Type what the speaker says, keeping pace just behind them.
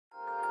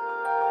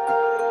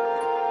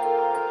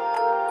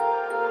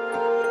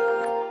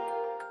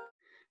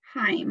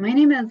Hi, my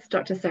name is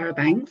Dr. Sarah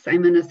Banks.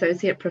 I'm an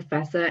associate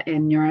professor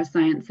in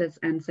neurosciences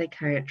and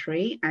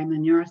psychiatry. I'm a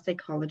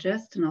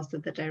neuropsychologist and also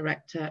the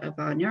director of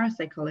our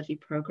neuropsychology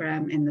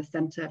program in the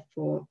Center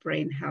for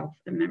Brain Health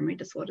and Memory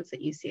Disorders at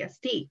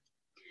UCSD.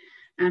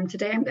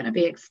 Today I'm going to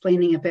be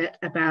explaining a bit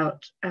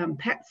about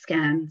PET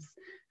scans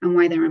and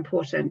why they're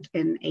important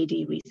in AD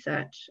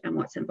research and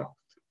what's involved.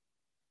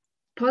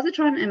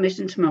 Positron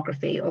emission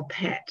tomography, or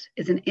PET,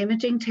 is an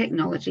imaging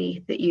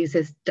technology that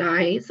uses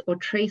dyes or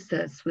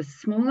tracers with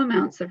small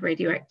amounts of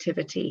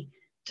radioactivity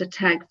to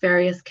tag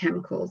various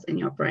chemicals in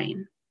your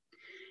brain.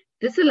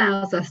 This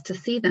allows us to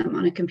see them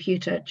on a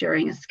computer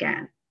during a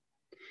scan.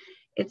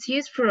 It's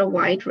used for a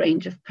wide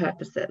range of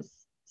purposes.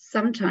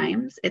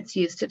 Sometimes it's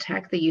used to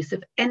tag the use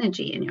of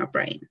energy in your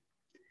brain,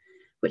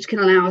 which can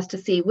allow us to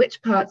see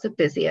which parts are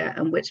busier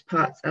and which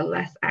parts are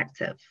less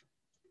active.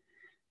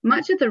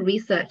 Much of the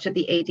research at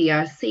the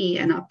ADRC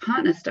and our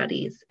partner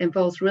studies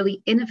involves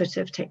really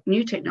innovative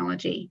new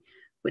technology,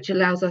 which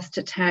allows us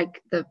to tag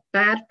the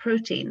bad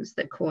proteins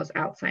that cause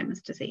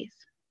Alzheimer's disease.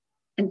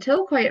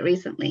 Until quite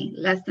recently,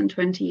 less than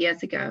 20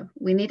 years ago,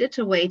 we needed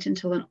to wait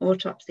until an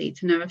autopsy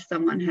to know if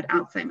someone had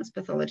Alzheimer's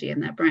pathology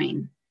in their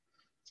brain.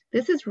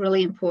 This is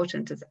really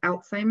important as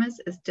Alzheimer's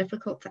is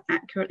difficult to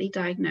accurately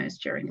diagnose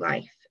during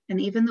life,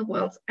 and even the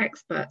world's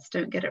experts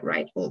don't get it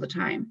right all the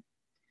time.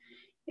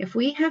 If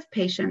we have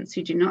patients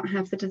who do not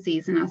have the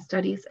disease in our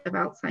studies of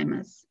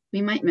Alzheimer's,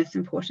 we might miss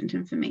important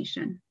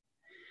information.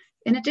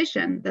 In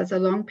addition, there's a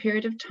long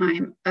period of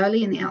time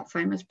early in the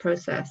Alzheimer's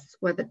process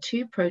where the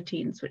two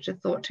proteins which are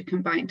thought to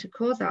combine to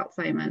cause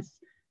Alzheimer's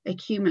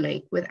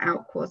accumulate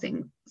without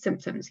causing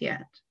symptoms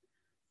yet.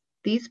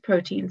 These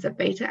proteins are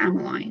beta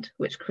amyloid,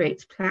 which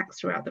creates plaques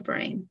throughout the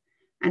brain,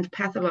 and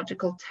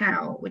pathological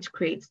tau, which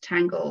creates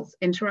tangles,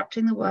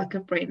 interrupting the work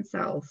of brain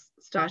cells,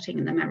 starting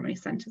in the memory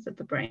centers of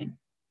the brain.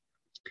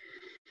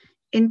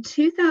 In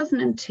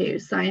 2002,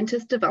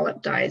 scientists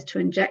developed dyes to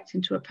inject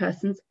into a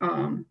person's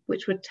arm,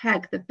 which would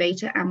tag the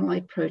beta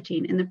amyloid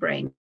protein in the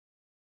brain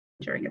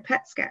during a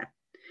PET scan.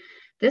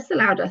 This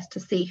allowed us to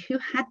see who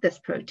had this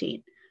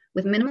protein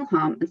with minimal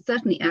harm and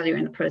certainly earlier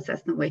in the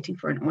process than waiting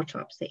for an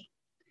autopsy.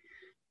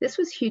 This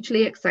was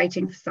hugely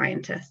exciting for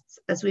scientists,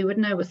 as we would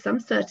know with some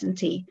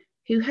certainty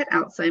who had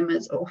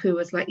Alzheimer's or who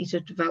was likely to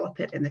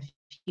develop it in the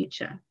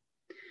future.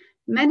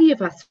 Many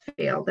of us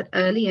feel that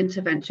early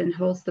intervention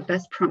holds the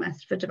best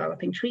promise for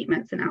developing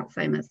treatments in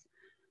Alzheimer's,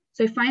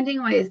 so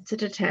finding ways to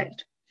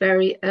detect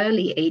very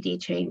early AD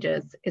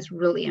changes is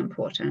really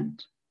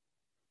important.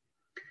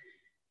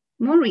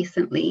 More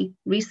recently,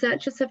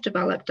 researchers have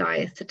developed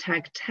dyes to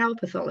tag tau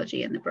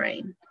pathology in the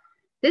brain.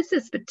 This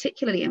is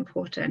particularly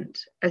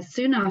important as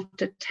soon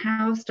after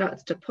tau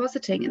starts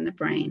depositing in the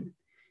brain,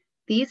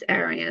 the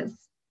areas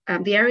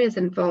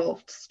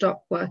involved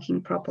stop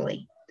working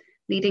properly,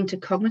 leading to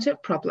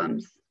cognitive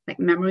problems like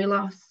memory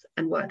loss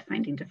and word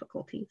finding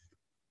difficulties.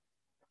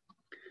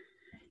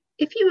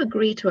 If you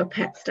agree to a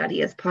PET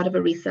study as part of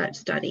a research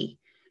study,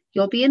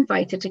 you'll be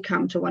invited to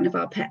come to one of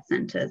our PET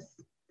centers.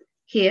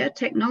 Here,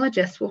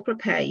 technologists will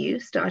prepare you,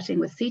 starting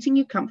with seating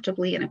you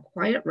comfortably in a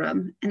quiet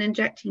room and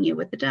injecting you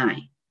with the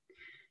dye.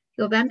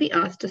 You'll then be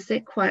asked to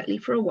sit quietly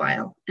for a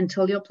while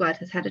until your blood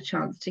has had a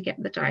chance to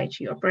get the dye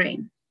to your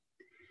brain.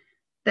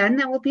 Then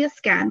there will be a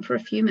scan for a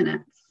few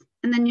minutes,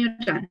 and then you're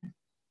done.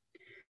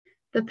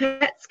 The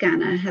PET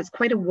scanner has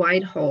quite a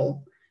wide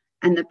hole,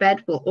 and the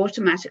bed will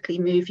automatically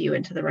move you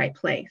into the right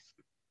place.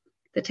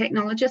 The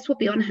technologist will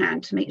be on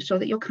hand to make sure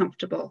that you're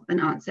comfortable and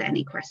answer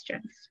any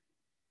questions.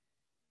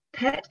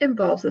 PET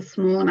involves a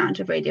small amount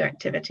of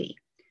radioactivity.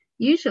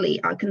 Usually,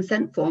 our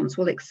consent forms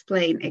will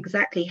explain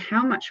exactly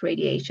how much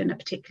radiation a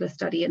particular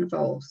study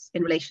involves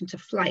in relation to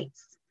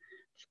flights,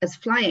 as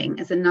flying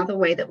is another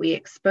way that we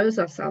expose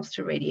ourselves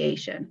to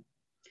radiation,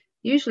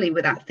 usually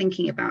without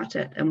thinking about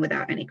it and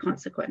without any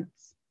consequence.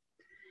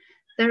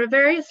 There are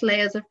various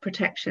layers of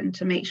protection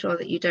to make sure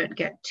that you don't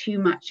get too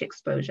much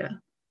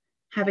exposure.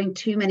 Having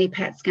too many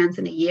PET scans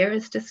in a year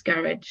is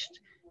discouraged,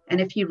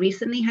 and if you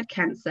recently had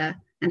cancer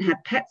and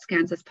had PET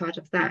scans as part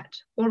of that,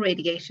 or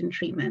radiation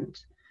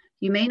treatment,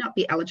 you may not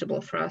be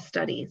eligible for our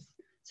studies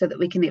so that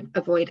we can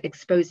avoid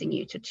exposing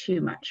you to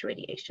too much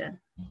radiation.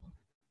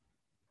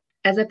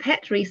 As a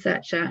PET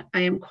researcher,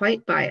 I am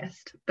quite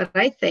biased, but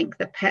I think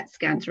that PET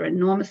scans are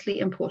enormously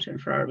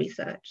important for our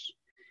research.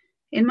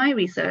 In my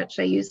research,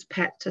 I used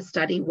PET to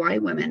study why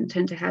women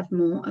tend to have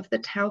more of the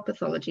tau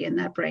pathology in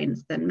their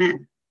brains than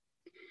men,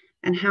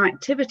 and how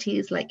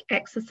activities like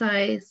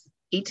exercise,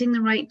 eating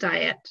the right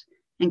diet,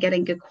 and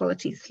getting good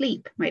quality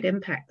sleep might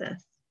impact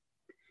this.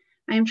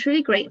 I am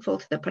truly grateful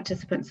to the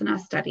participants in our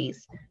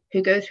studies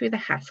who go through the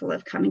hassle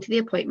of coming to the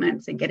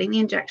appointments and getting the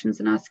injections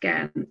in our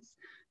scans,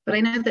 but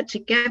I know that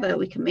together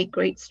we can make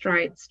great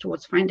strides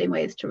towards finding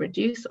ways to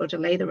reduce or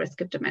delay the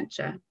risk of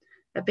dementia.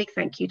 A big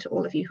thank you to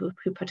all of you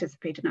who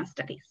participate in our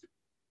studies.